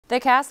The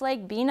Cass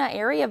Lake-Bena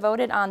area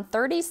voted on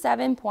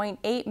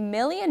 $37.8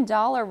 million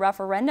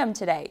referendum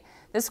today.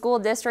 The school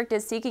district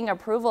is seeking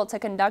approval to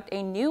conduct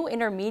a new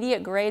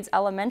intermediate grades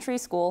elementary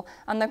school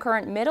on the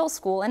current middle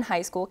school and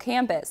high school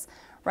campus,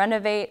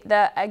 renovate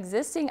the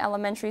existing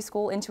elementary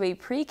school into a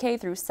pre-K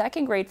through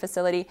second grade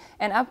facility,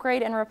 and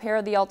upgrade and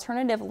repair the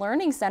Alternative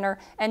Learning Center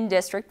and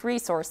District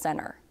Resource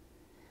Center.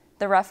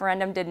 The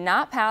referendum did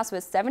not pass,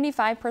 with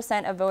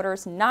 75% of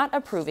voters not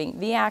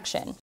approving the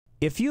action.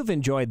 If you've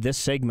enjoyed this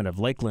segment of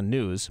Lakeland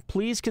News,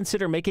 please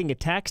consider making a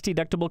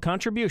tax-deductible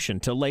contribution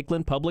to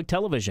Lakeland Public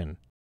Television.